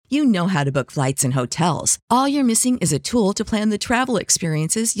You know how to book flights and hotels. All you're missing is a tool to plan the travel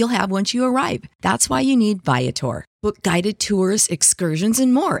experiences you'll have once you arrive. That's why you need Viator. Book guided tours, excursions,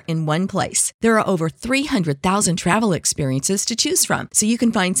 and more in one place. There are over 300,000 travel experiences to choose from, so you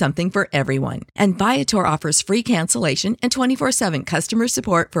can find something for everyone. And Viator offers free cancellation and 24/7 customer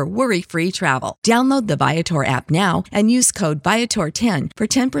support for worry-free travel. Download the Viator app now and use code Viator10 for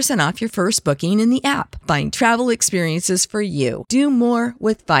 10% off your first booking in the app. Find travel experiences for you. Do more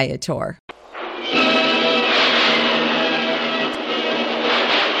with Viator.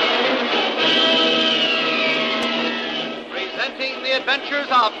 The Adventures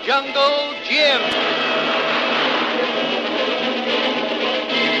of Jungle Jim.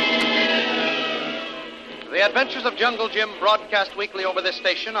 The Adventures of Jungle Jim, broadcast weekly over this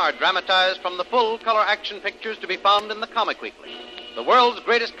station, are dramatized from the full-color action pictures to be found in the Comic Weekly, the world's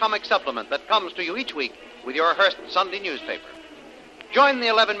greatest comic supplement that comes to you each week with your Hearst Sunday newspaper. Join the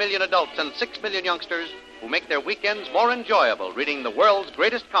 11 million adults and 6 million youngsters who make their weekends more enjoyable reading the world's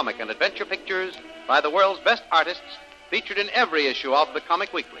greatest comic and adventure pictures by the world's best artists, featured in every issue of the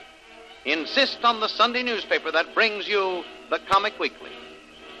Comic Weekly. Insist on the Sunday newspaper that brings you the Comic Weekly.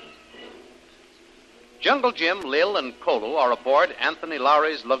 Jungle Jim, Lil, and Kolu are aboard Anthony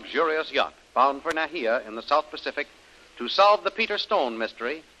Lowry's luxurious yacht, bound for Nahia in the South Pacific to solve the Peter Stone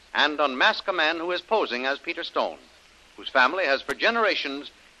mystery and unmask a man who is posing as Peter Stone, whose family has for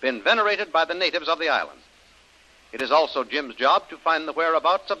generations been venerated by the natives of the island. It is also Jim's job to find the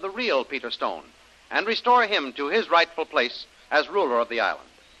whereabouts of the real Peter Stone and restore him to his rightful place as ruler of the island.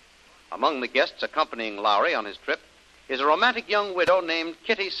 Among the guests accompanying Lowry on his trip is a romantic young widow named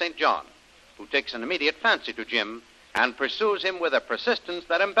Kitty St. John, who takes an immediate fancy to Jim and pursues him with a persistence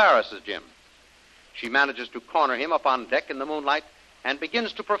that embarrasses Jim. She manages to corner him up on deck in the moonlight and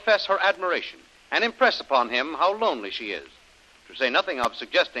begins to profess her admiration and impress upon him how lonely she is, to say nothing of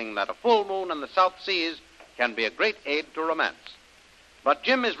suggesting that a full moon in the South Seas can be a great aid to romance. But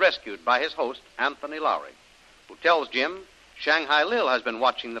Jim is rescued by his host, Anthony Lowry, who tells Jim Shanghai Lil has been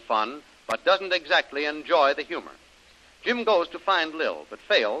watching the fun, but doesn't exactly enjoy the humor. Jim goes to find Lil, but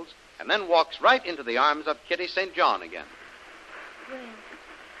fails, and then walks right into the arms of Kitty St. John again. Well,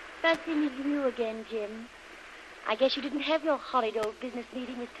 fancy meeting you again, Jim. I guess you didn't have your horrid old business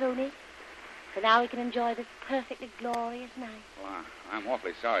meeting with Tony, so now we can enjoy this perfectly glorious night. Well, I'm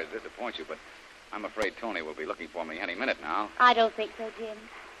awfully sorry to disappoint you, but I'm afraid Tony will be looking for me any minute now. I don't think so, Jim.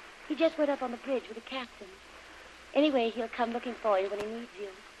 He just went up on the bridge with the captain. Anyway, he'll come looking for you when he needs you.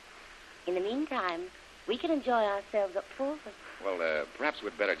 In the meantime, we can enjoy ourselves up forward. Well, perhaps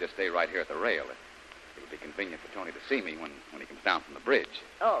we'd better just stay right here at the rail. It'll be convenient for Tony to see me when he comes down from the bridge.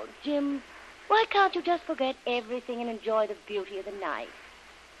 Oh, Jim, why can't you just forget everything and enjoy the beauty of the night?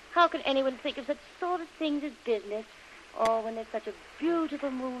 How can anyone think of such sort of things as business, or when there's such a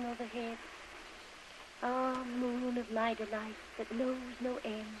beautiful moon overhead? Ah, moon of my delight that knows no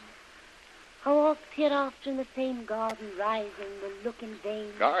end. How oft hereafter in the same garden rising will look in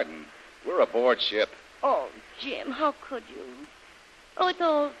vain. Garden? We're aboard ship. Oh, Jim, how could you? Oh, it's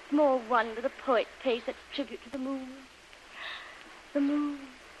all small wonder the poet pays such tribute to the moon. The moon,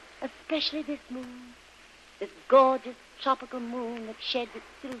 especially this moon. This gorgeous tropical moon that sheds its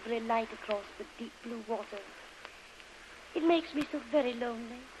silvery light across the deep blue water. It makes me so very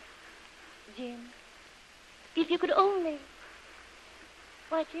lonely. Jim, if you could only...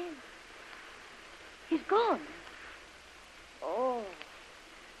 Why, Jim, he's gone. Oh,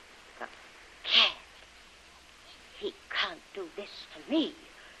 the cat. He can't do this to me.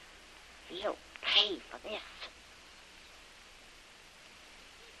 He'll pay for this.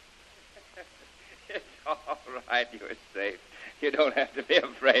 It's all right. You're safe. You don't have to be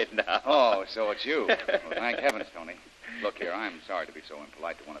afraid now. Oh, so it's you. Well, thank heavens, Tony. Look here, I'm sorry to be so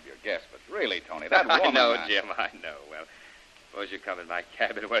impolite to one of your guests, but really, Tony, that woman... I know, Jim, I know. Well, suppose you come in my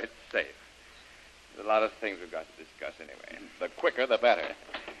cabin where it's safe. There's a lot of things we've got to discuss anyway. The quicker, the better.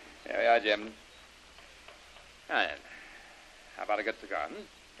 Here we are, Jim. Now then, how about a good cigar,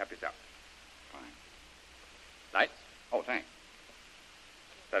 Help yourself. Fine. Lights? Oh, thanks.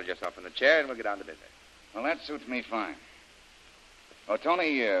 Settle yourself in the chair and we'll get down to business. Well, that suits me fine. Oh,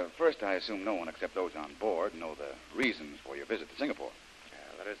 Tony, first I assume no one except those on board know the reasons for your visit to Singapore.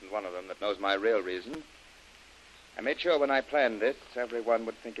 Well, there isn't one of them that knows my real reason. I made sure when I planned this, everyone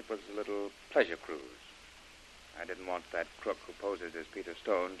would think it was a little pleasure cruise. I didn't want that crook who poses as Peter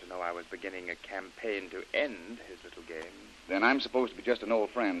Stone to know I was beginning a campaign to end his little game. Then I'm supposed to be just an old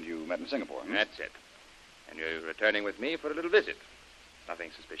friend you met in Singapore, That's it. And you're returning with me for a little visit.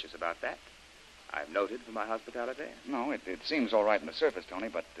 Nothing suspicious about that. I'm noted for my hospitality. No, it seems all right on the surface, Tony,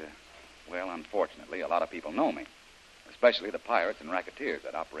 but, well, unfortunately, a lot of people know me. especially the pirates and racketeers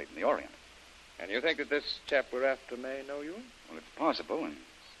that operate in the Orient. And you think that this chap we're after may know you? Well, it's possible, and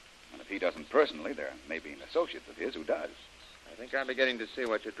if he doesn't personally, there may be an associate of his who does. I think I'm beginning to see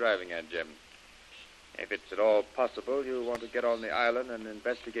what you're driving at, Jim. If it's at all possible, you want to get on the island and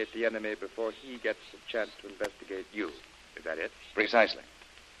investigate the enemy before he gets a chance to investigate you. Is that it? Precisely.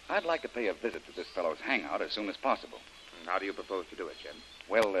 I'd like to pay a visit to this fellow's hangout as soon as possible. And how do you propose to do it, Jim?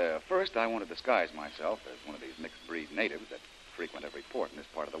 Well, first I want to disguise myself as one of these mixed-breed natives that frequent every port in this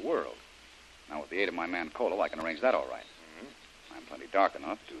part of the world. Now, with the aid of my man Colo, I can arrange that all right. Mm-hmm. I'm plenty dark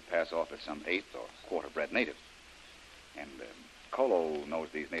enough to pass off as some eighth or quarter-bred native. And Colo knows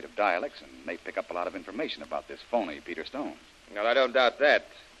these native dialects and may pick up a lot of information about this phony Peter Stone. Well, I don't doubt that,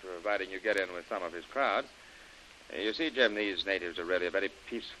 providing you get in with some of his crowd. You see, Jim, these natives are really a very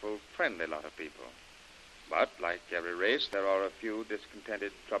peaceful, friendly lot of people. But, like every race, there are a few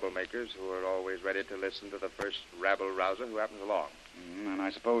discontented troublemakers who are always ready to listen to the first rabble-rouser who happens along. And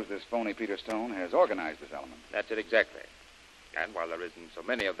I suppose this phony Peter Stone has organized this element. That's it exactly. And while there isn't so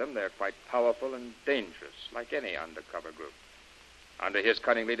many of them, they're quite powerful and dangerous, like any undercover group. Under his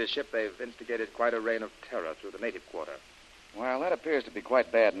cunning leadership, they've instigated quite a reign of terror through the native quarter. While that appears to be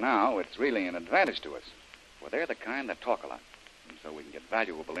quite bad now, it's really an advantage to us. For they're the kind that talk a lot, and so we can get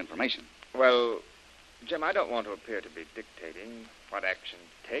valuable information. Well, Jim, I don't want to appear to be dictating what action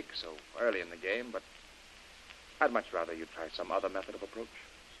to take so early in the game, but I'd much rather you try some other method of approach.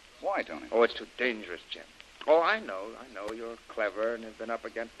 Why, Tony? Oh, it's too dangerous, Jim. Oh, I know you're clever and have been up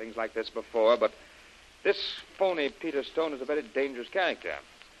against things like this before, but this phony Peter Stone is a very dangerous character.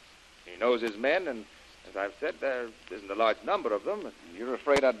 He knows his men, and as I've said, there isn't a large number of them. You're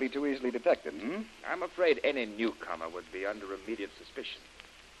afraid I'd be too easily detected, hmm? I'm afraid any newcomer would be under immediate suspicion.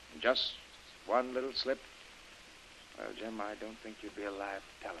 And just one little slip, well, Jim, I don't think you'd be alive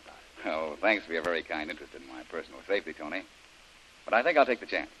to tell about it. Oh, thanks for your very kind interest in my personal safety, Tony. But I think I'll take the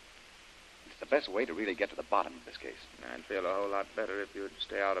chance. It's the best way to really get to the bottom of this case. I'd feel a whole lot better if you'd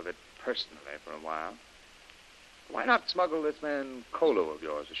stay out of it personally for a while. Why not smuggle this man Colo of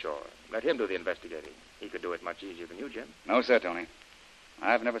yours ashore? Let him do the investigating. He could do it much easier than you, Jim. No, sir, Tony.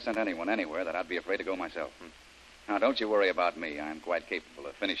 I've never sent anyone anywhere that I'd be afraid to go myself. Now, don't you worry about me. I'm quite capable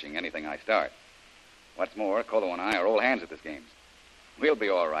of finishing anything I start. What's more, Colo and I are old hands at this game. We'll be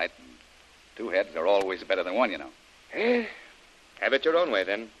all right. And two heads are always better than one, you know. Eh, have it your own way,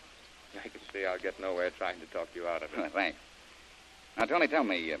 then. I can see I'll get nowhere trying to talk you out of it. Thanks. Now, Tony, tell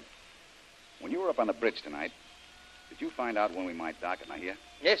me, when you were up on the bridge tonight, did you find out when we might dock at Nahia?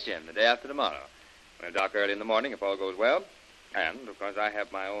 Yes, Jim, the day after tomorrow. We'll dock early in the morning if all goes well. And, of course, I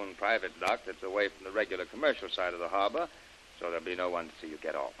have my own private dock that's away from the regular commercial side of the harbor, so there'll be no one to see you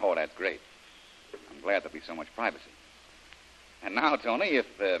get off. Oh, that's great. I'm glad there'll be so much privacy. And now, Tony,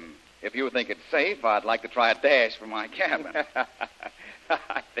 if you think it's safe, I'd like to try a dash from my cabin.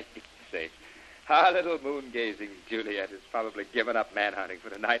 I think it's safe. Our little moon-gazing Juliet has probably given up man-hunting for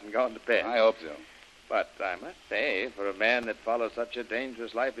the night and gone to bed. I hope so. But I must say, for a man that follows such a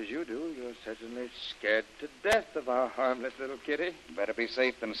dangerous life as you do, you're certainly scared to death of our harmless little kitty. Better be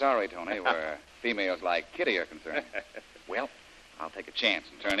safe than sorry, Tony, where females like Kitty are concerned. Well, I'll take a chance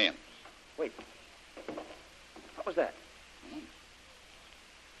and turn in. Wait. What was that? I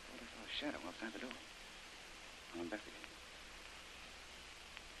saw a shadow outside the door. I'll investigate.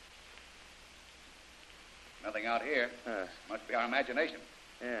 Nothing out here. Must be our imagination.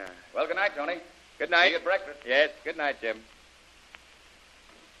 Yeah. Well, good night, Tony. Good night. See you at breakfast. Yes, good night, Jim.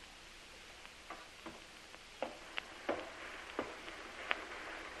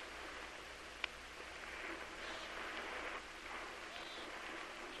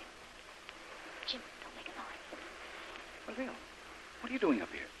 Jim, don't make a noise. Well, Bill, what are you doing up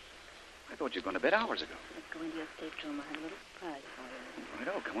here? I thought you were going to bed hours ago. Let's go into your stateroom. I have a little surprise for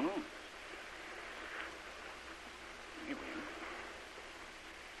you. Right, come along. Here we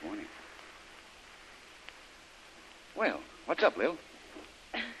are. Morning. Well, what's up, Lil?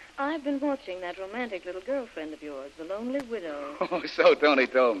 I've been watching that romantic little girlfriend of yours, the Lonely Widow. Oh, so Tony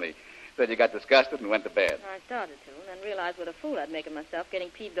told me. Said you got disgusted and went to bed. I started to, and then realized what a fool I'd make of myself getting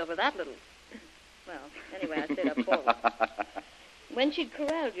peeved over that little... Well, anyway, I stayed up forward. When she'd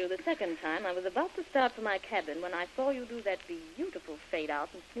corralled you the second time, I was about to start for my cabin when I saw you do that beautiful fade-out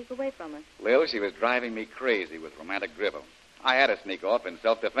and sneak away from her. Lil, she was driving me crazy with romantic drivel. I had to sneak off in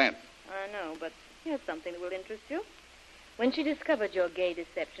self-defense. I know, but here's something that will interest you. When she discovered your gay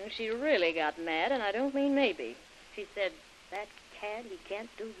deception, she really got mad, and I don't mean maybe. She said, "That cad, he can't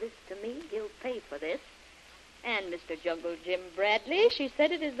do this to me. He'll pay for this." And Mr. Jungle Jim Bradley, she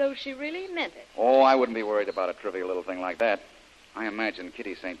said it as though she really meant it. Oh, I wouldn't be worried about a trivial little thing like that. I imagine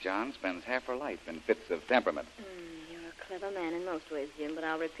Kitty St. John spends half her life in fits of temperament. You're clever man in most ways, Jim, but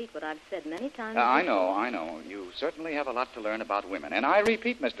I'll repeat what I've said many times. I know. You certainly have a lot to learn about women. And I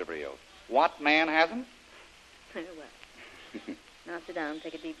repeat, Mr. Brio, what man hasn't? Well, now sit down,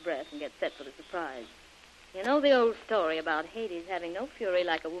 take a deep breath, and get set for the surprise. You know the old story about Hades having no fury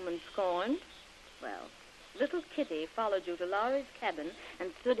like a woman scorned? Well, little Kitty followed you to Laurie's cabin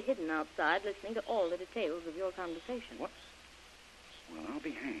and stood hidden outside listening to all the details of your conversation. What? Well, I'll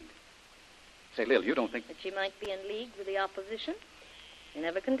be hanged. Say, Lil, you don't think... That she might be in league with the opposition? You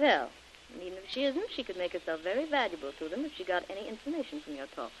never can tell. And even if she isn't, she could make herself very valuable to them if she got any information from your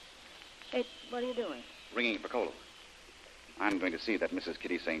talk. Hey, what are you doing? Ringing for Colo. I'm going to see that Mrs.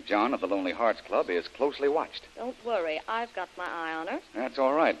 Kitty St. John of the Lonely Hearts Club is closely watched. Don't worry. I've got my eye on her. That's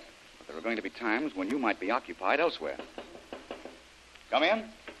all right. But there are going to be times when you might be occupied elsewhere. Come in.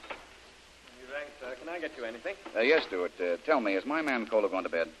 You rang, sir. Can I get you anything? Yes, Stuart. Tell me, is my man Colo gone to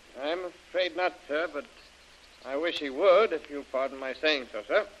bed? I'm afraid not, sir, but I wish he would, if you pardon my saying so,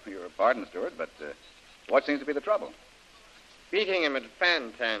 sir. Your pardon, Stuart, but what seems to be the trouble? Beating him at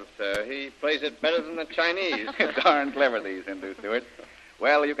fan-tan, sir. He plays it better than the Chinese. Darn clever, these Hindus, Stuart.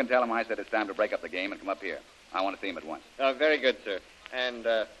 Well, you can tell him I said it's time to break up the game and come up here. I want to see him at once. Oh, very good, sir. And,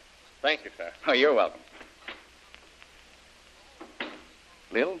 thank you, sir. Oh, you're welcome.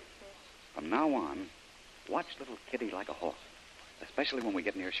 Lil, from now on, watch little Kitty like a hawk, especially when we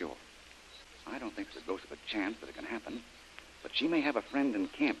get near shore. I don't think there's a ghost of a chance that it can happen, but she may have a friend in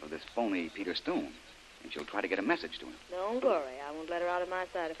camp of this phony Peter Stone, and she'll try to get a message to him. Don't worry. I won't let her out of my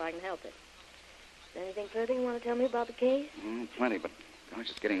sight if I can help it. Is there anything further you want to tell me about the case? Plenty, but gosh,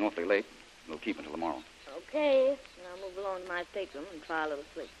 it's getting awfully late. We'll keep until tomorrow. Okay. And I'll move along to my stateroom and try a little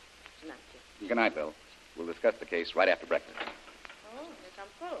sleep. Good night, Jim. Good night, Bill. We'll discuss the case right after breakfast. Oh, here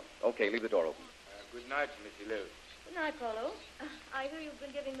comes Polo. Okay, leave the door open. Good night, Missy Lil. Good night, Polo. I hear you've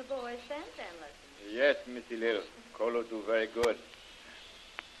been giving the boys fan-fan lessons. Yes, Missy Lil. Colo do very good.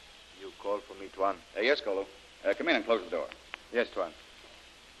 You call for me, Tuan? Yes, Colo. Come in and close the door. Yes, Tuan.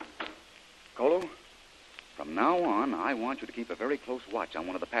 Colo, from now on, I want you to keep a very close watch on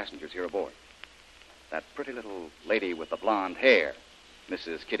one of the passengers here aboard. That pretty little lady with the blonde hair,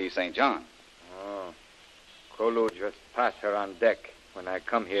 Mrs. Kitty St. John. Oh. Colo just pass her on deck when I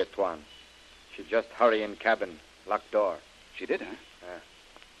come here, Tuan. She just hurry in cabin, lock door. She did, huh?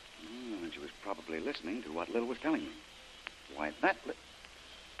 Yeah. And she was probably listening to what Lil was telling me. Why, that...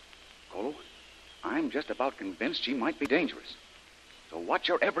 Colo, I'm just about convinced she might be dangerous. So watch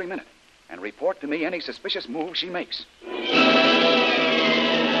her every minute and report to me any suspicious move she makes.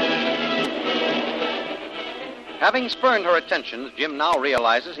 Having spurned her attentions, Jim now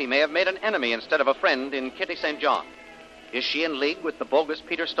realizes he may have made an enemy instead of a friend in Kitty St. John. Is she in league with the bogus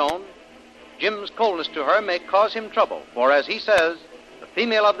Peter Stone? Jim's coldness to her may cause him trouble, for as he says, the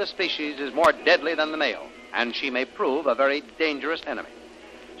female of the species is more deadly than the male, and she may prove a very dangerous enemy.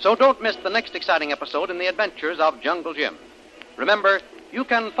 So don't miss the next exciting episode in the adventures of Jungle Jim. Remember, you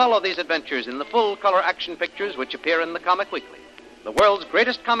can follow these adventures in the full-color action pictures which appear in the Comic Weekly, the world's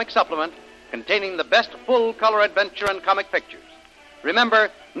greatest comic supplement containing the best full-color adventure and comic pictures. Remember,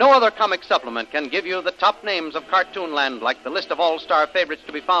 no other comic supplement can give you the top names of Cartoonland like the list of all-star favorites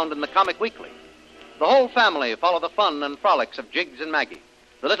to be found in the Comic Weekly. The whole family follow the fun and frolics of Jiggs and Maggie,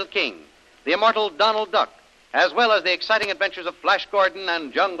 the Little King, the immortal Donald Duck, as well as the exciting adventures of Flash Gordon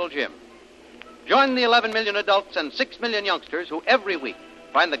and Jungle Jim. Join the 11 million adults and 6 million youngsters who every week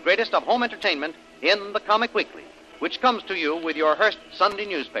find the greatest of home entertainment in the Comic Weekly, which comes to you with your Hearst Sunday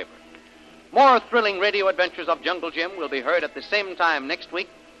newspaper. More thrilling radio adventures of Jungle Jim will be heard at the same time next week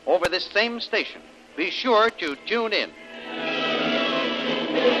over this same station. Be sure to tune in.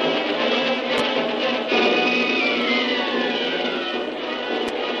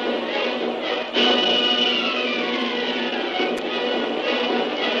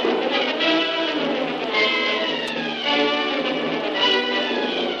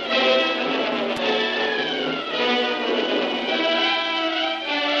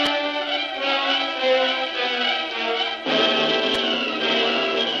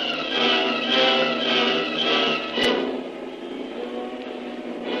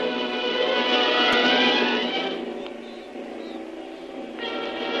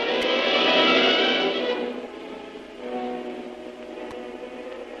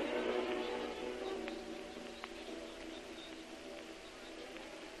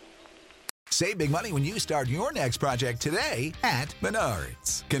 Save big money when you start your next project today at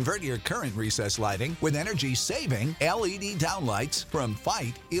Menards. Convert your current recessed lighting with energy-saving LED downlights from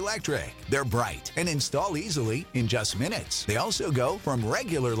Fight Electric. They're bright and install easily in just minutes. They also go from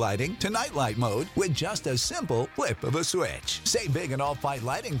regular lighting to nightlight mode with just a simple flip of a switch. Save big on all Fight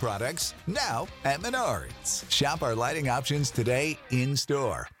lighting products now at Menards. Shop our lighting options today in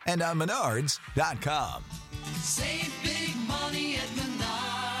store and on Menards.com. Save big money